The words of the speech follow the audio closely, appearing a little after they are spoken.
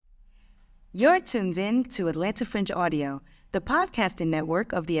You're tuned in to Atlanta Fringe Audio, the podcasting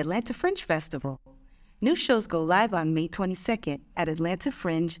network of the Atlanta Fringe Festival. New shows go live on May 22nd at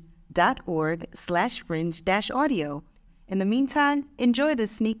atlantafringe.org/fringe-audio. In the meantime, enjoy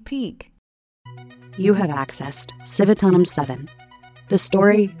this sneak peek. You have accessed Civitanum 7, the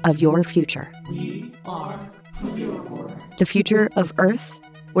story of your future. We are your. The future of Earth,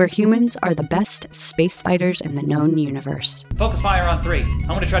 where humans are the best space fighters in the known universe. Focus fire on 3. I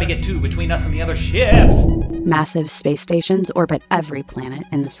want to try to get 2 between us and the other ships. Massive space stations orbit every planet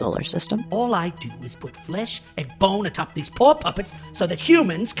in the solar system. All I do is put flesh and bone atop these poor puppets so that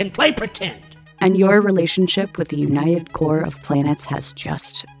humans can play pretend. And your relationship with the united core of planets has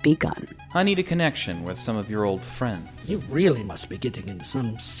just begun. I need a connection with some of your old friends. You really must be getting into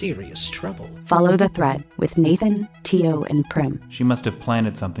some serious trouble. Follow the thread with Nathan, Tio, and Prim. She must have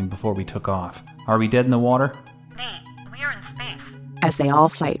planted something before we took off. Are we dead in the water? Nate, we are in space. As they all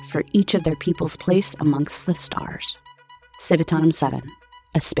fight for each of their people's place amongst the stars. Civitanum 7,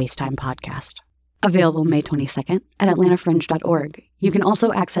 a space-time podcast. Available May 22nd at atlantafringe.org. You can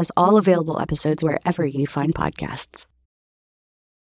also access all available episodes wherever you find podcasts.